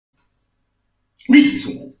Greetings,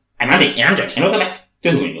 humans. I'm Andy, and I'm Josh, and welcome back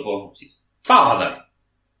to the Windmill for Horses. Father.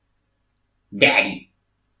 Daddy.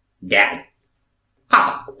 Dad.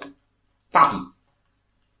 Papa. Papi.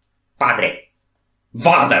 Padre.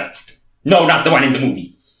 Vader. No, not the one in the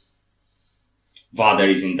movie. Vader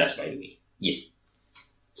is in Dutch, by the way. Yes.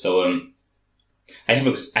 So, I have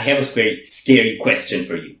a very scary question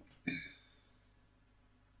for you.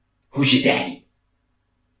 Who's your daddy?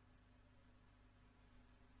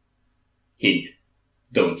 Hint.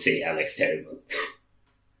 Don't say Alex Terrible.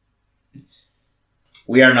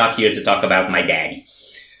 We are not here to talk about my daddy.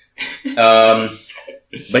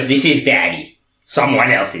 But this is Daddy.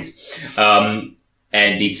 Someone else's. And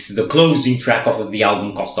it's the closing track off of the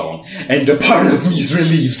album Kostolom. And the part of me is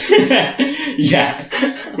relieved. Yeah,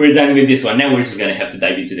 we're done with this one. Now we're just gonna have to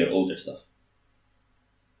dive into their older stuff.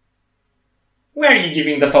 Where are you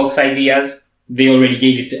giving the folks ideas? They already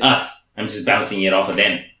gave it to us. I'm just bouncing it off of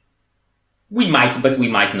them. We might, but we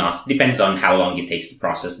might not. Depends on how long it takes to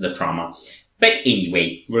process the trauma. But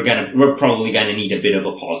anyway, we're probably gonna need a bit of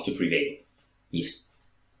a pause to prevail. Yes.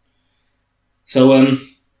 So,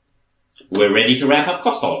 we're ready to wrap up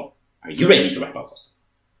Kostolom. Are you ready to wrap up Kostolom?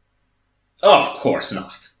 Of course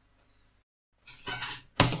not.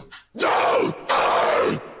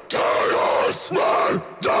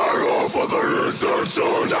 For the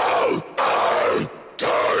intention now,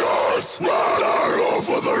 chaos,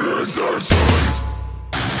 for the intentions.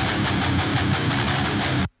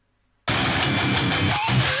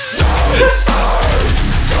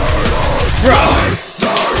 Bro.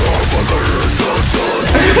 For the intentions. For the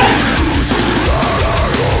intentions.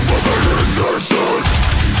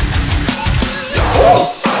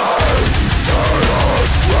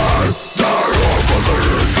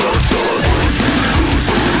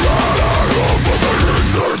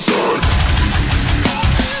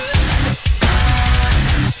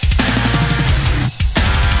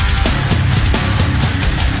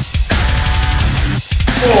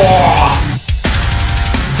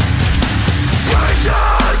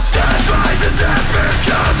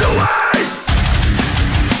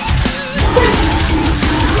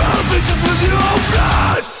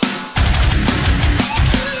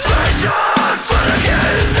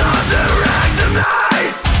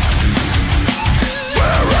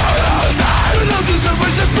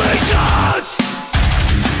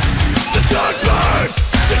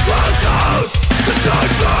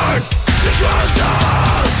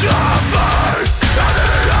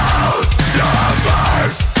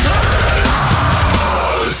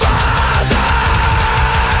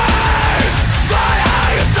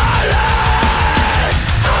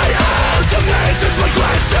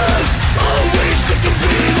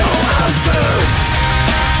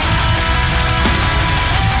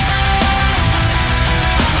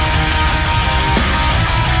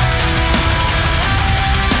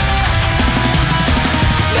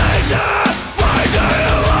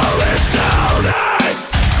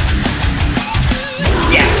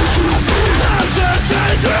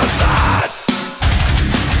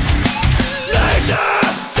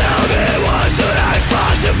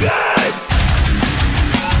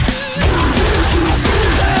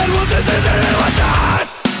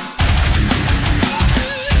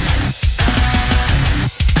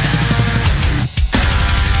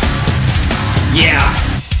 Yeah.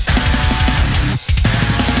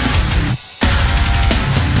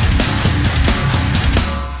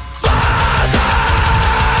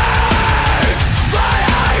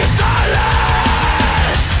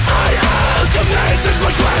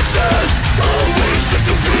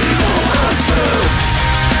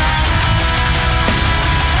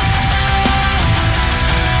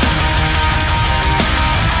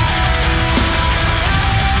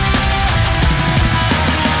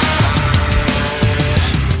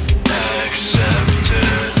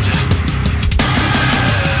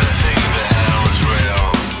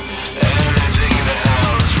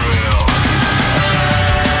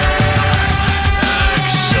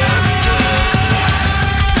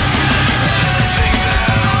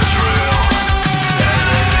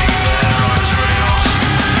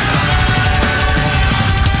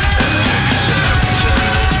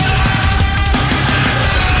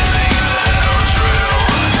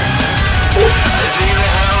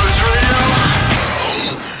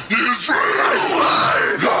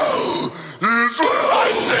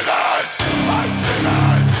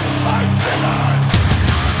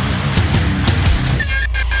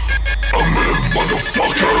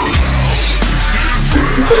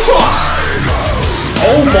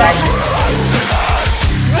 Oh my.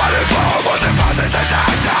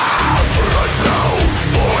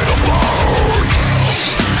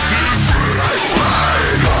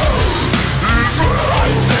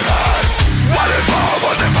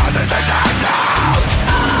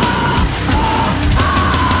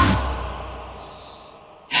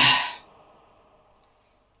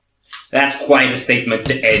 quite a statement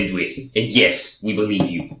to end with. And yes, we believe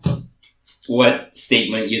you. What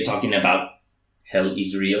statement you're talking about? Hell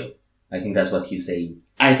is real. I think that's what he's saying.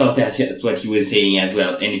 I thought that's what he was saying as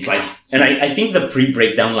well. And it's like, and I think the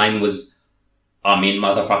pre-breakdown line was, Amen,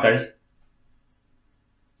 motherfuckers.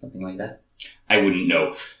 Something like that. I wouldn't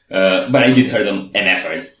know. But I did hear them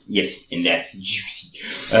MFers. Yes, and that's juicy.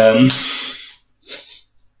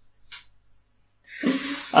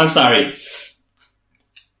 I'm sorry.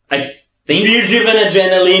 I think fear-driven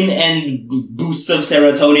adrenaline and boosts of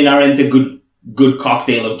serotonin aren't a good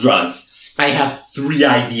cocktail of drugs. I have 3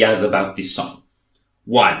 ideas about this song.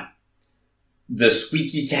 1, the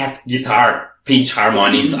squeaky cat guitar pinch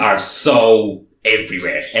harmonies are so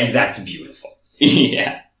everywhere, and that's beautiful.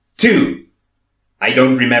 Yeah. 2, I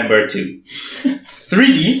don't remember 2.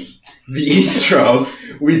 3, the intro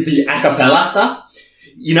with the a cappella stuff.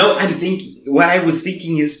 You know, what I was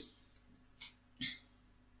thinking is,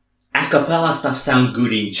 a cappella stuff sound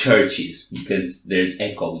good in churches because there's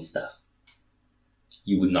echoey stuff.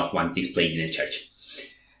 You would not want this played in a church.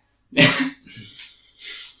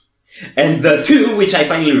 And the 2, which I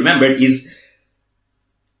finally remembered, is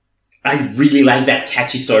I really like that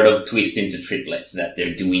catchy sort of twist into triplets that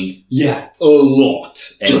they're doing. Yeah. A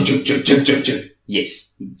lot. And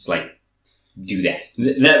yes. It's like, do that.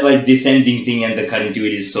 That like descending thing and the cut into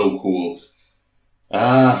it is so cool.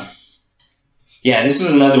 Yeah, this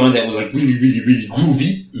was another one that was like really, really, really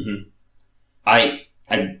groovy. Mm-hmm. I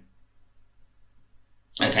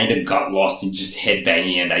kind of got lost in just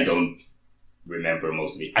headbanging and I don't remember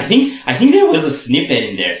most of it. I think there was a snippet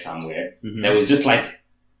in there somewhere that was just like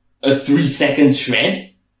a 3-second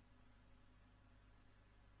shred.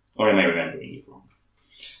 Or am I remembering it wrong?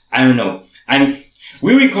 I don't know.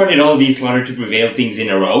 We recorded all these Slaughter to Prevail things in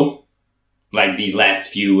a row. Like these last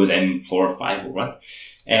few of them, 4 or 5 or what.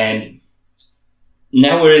 And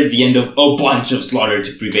now we're at the end of a bunch of Slaughter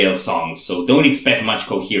to Prevail songs, so don't expect much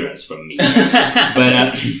coherence from me.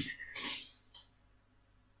 But,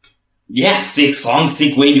 yeah, 6 songs,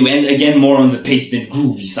 sick way to end. Again, more on the paced and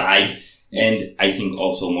groovy side. And I think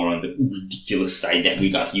also more on the ridiculous side that we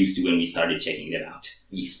got used to when we started checking them out.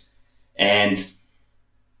 Yes. And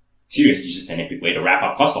seriously, just an epic way to wrap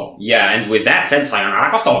up Kostolom. Yeah, and with that said, sayonara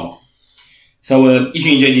Kostolom. So, if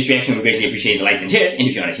you enjoyed this reaction, we greatly appreciate the likes and shares. And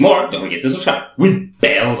if you want to see more, don't forget to subscribe with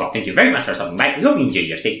bells on. Thank you very much for stopping by. We hope you enjoyed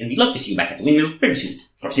your stay, and we'd love to see you back at the Windmill very soon.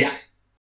 Of course, yeah.